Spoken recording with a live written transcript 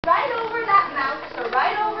right over that mouse or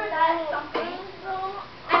right over that something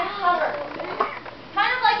and hover.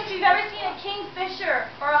 Kind of like if you've ever seen a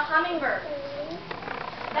kingfisher or a hummingbird.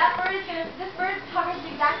 This bird hovers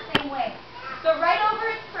the exact same way. So right over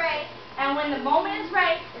its prey, and when the moment is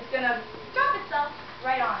right, it's going to drop itself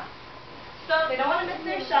right on. So they don't want to miss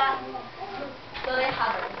their shot, so they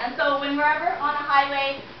hover. And so when we're ever on a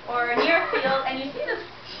highway or near a field and you see this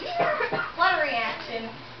fluttering action,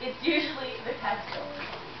 it's usually the kestrel.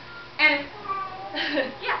 And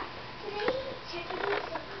yeah.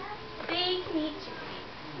 They can eat chickadees.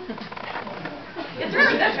 It's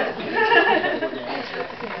really different.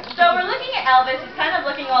 So we're looking at Elvis. He's kind of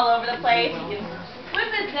looking all over the place. He can whip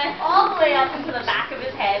his neck all the way up into the back of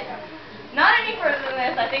his head. Not any further than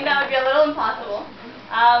this. I think that would be a little impossible.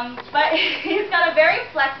 But he's got a very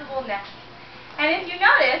flexible neck. And if you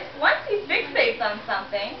notice, once he fixates on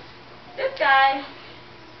something, this guy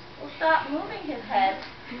will stop moving his head.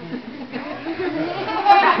 So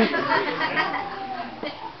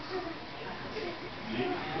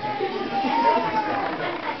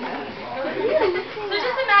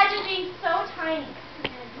just imagine being so tiny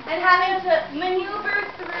and having to maneuver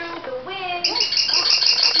through the wind.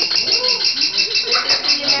 This is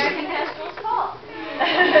the American Kestral's fault.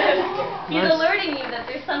 He's alerting you that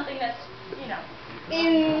there's something that's,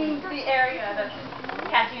 in the area that's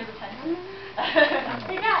catching his attention.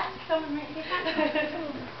 Hey guys, someone right here.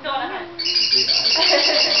 Go on ahead.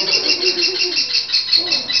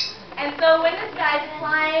 And so when this guy's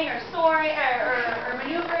flying or soaring or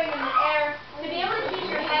maneuvering in the air, to be able to keep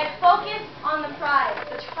your head focused on the prize,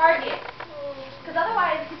 the target. Because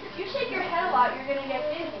otherwise, if you shake your head a lot, you're going to get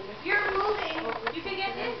dizzy. If you're moving, you can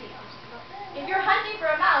get dizzy. If you're hunting for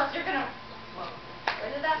a mouse, you're going to, where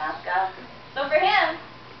did that mouse go? So for him,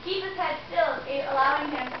 keep his head still,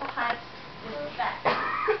 allowing him to hunt with respect.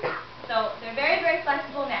 So they're very, very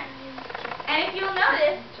flexible necks. And if you'll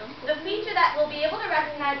notice, the feature that will be able to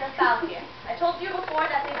recognize a falcon. I told you before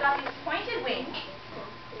that they've got these pointed wings.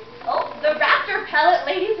 Oh, the raptor pellet,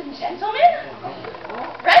 ladies and gentlemen.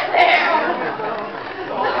 Right there.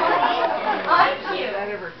 On cue.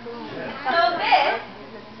 So this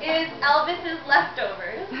is Elvis's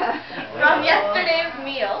leftovers from yesterday's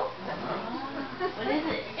meal. What is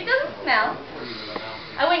it? It doesn't smell.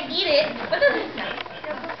 I wouldn't eat it, but it doesn't smell.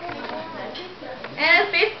 And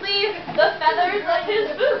it's basically the feathers of his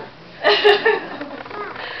boot.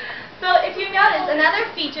 So if you notice, another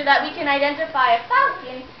feature that we can identify a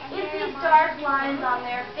falcon is these dark lines on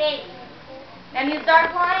their face. And these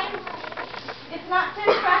dark lines, it's not to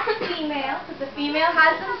attract the female, because the female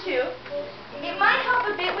has them too. It might help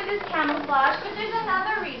a bit with his camouflage, but there's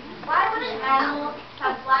another reason. Why would an animal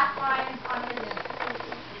have black lines on his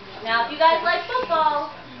face? Now, if you guys like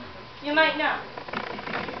football, you might know.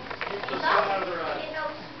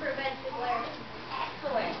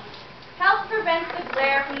 Excellent. Helps prevent the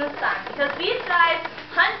glare from the sun, because these guys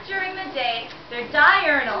hunt during the day. They're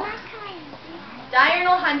diurnal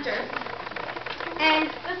hunters, and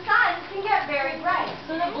the sun can get very bright,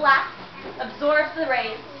 so the black absorbs the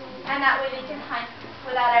rays, and that way they can hunt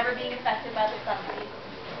without ever being affected by the sun.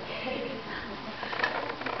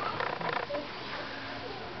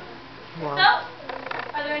 Wow. So,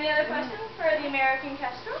 are there any other questions for the American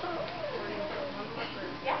Kestrel?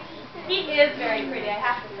 Yeah, he is very pretty, I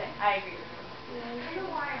have to say. I agree with you.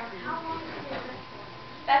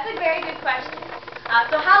 That's a very good question.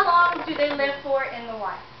 So how long do they live for in the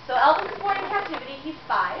wild? So Elvis was born in captivity, he's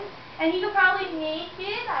 5, and he could probably make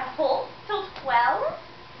it, I hope, till 12,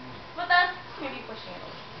 but that's maybe pushing it.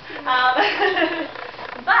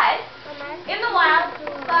 But in the wild,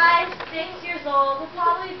 5, 6 years old would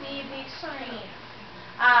probably be the extreme.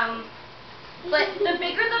 But the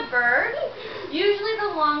bigger the bird, usually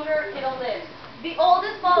the longer it'll live. The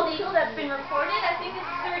oldest bald eagle that's been recorded, I think, is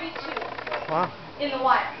 32 Wow. in the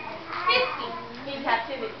wild, 50 in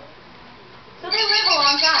captivity. So they live a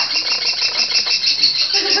long time.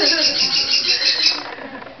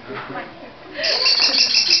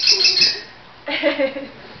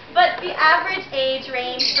 But the average age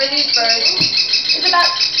range for these birds is about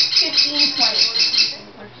 15,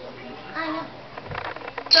 20. I know.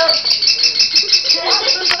 So,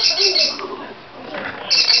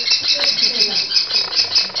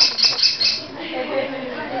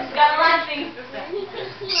 got a lot of things to say.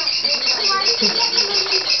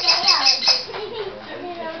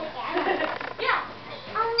 Yeah.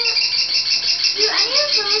 Do any of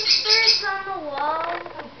those birds on the wall,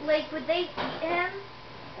 would they eat him?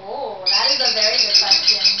 Oh, that is a very good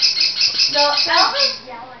question. So, Elvis,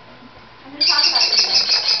 I'm going to talk about this thing.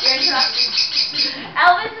 You're interrupting.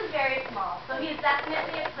 Elvis is very small, so he is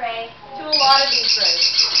definitely a prey to a lot of these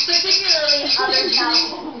birds.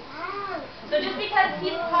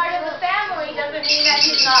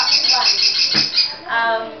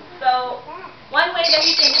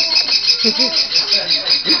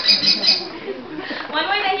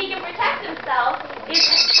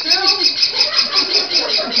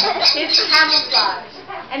 It's camouflage.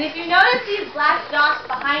 And if you notice these black dots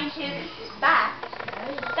behind his back,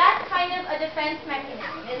 that's kind of a defense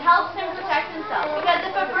mechanism. It helps him protect himself. Because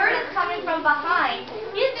if a bird is coming from behind,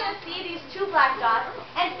 he's going to see these two black dots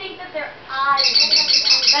and think that they're eyes.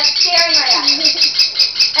 That's staring right at him.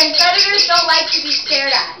 And predators don't like to be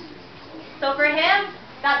stared at. So for him,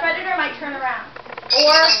 that predator might turn around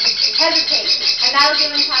or hesitate, and that'll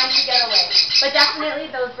give him time to get away. But definitely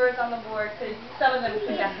those birds on the board some of them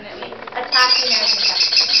could definitely attack the American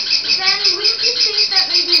Kestral. Then wouldn't you think that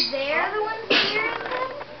maybe they're the ones hearing them?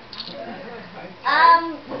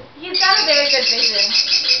 He's got a very good vision,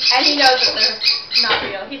 and he knows that they're not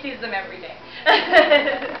real. He sees them every day.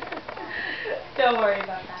 Don't worry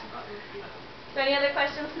about that. So any other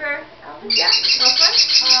questions for Elvis? Yeah, last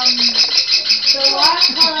one? So what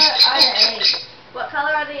color are the eggs? What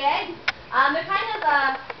color are the eggs? They're kind of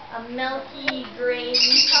a milky gray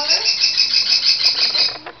color.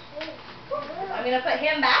 I'm going to put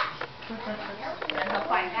him back, and he'll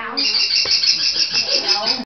find out.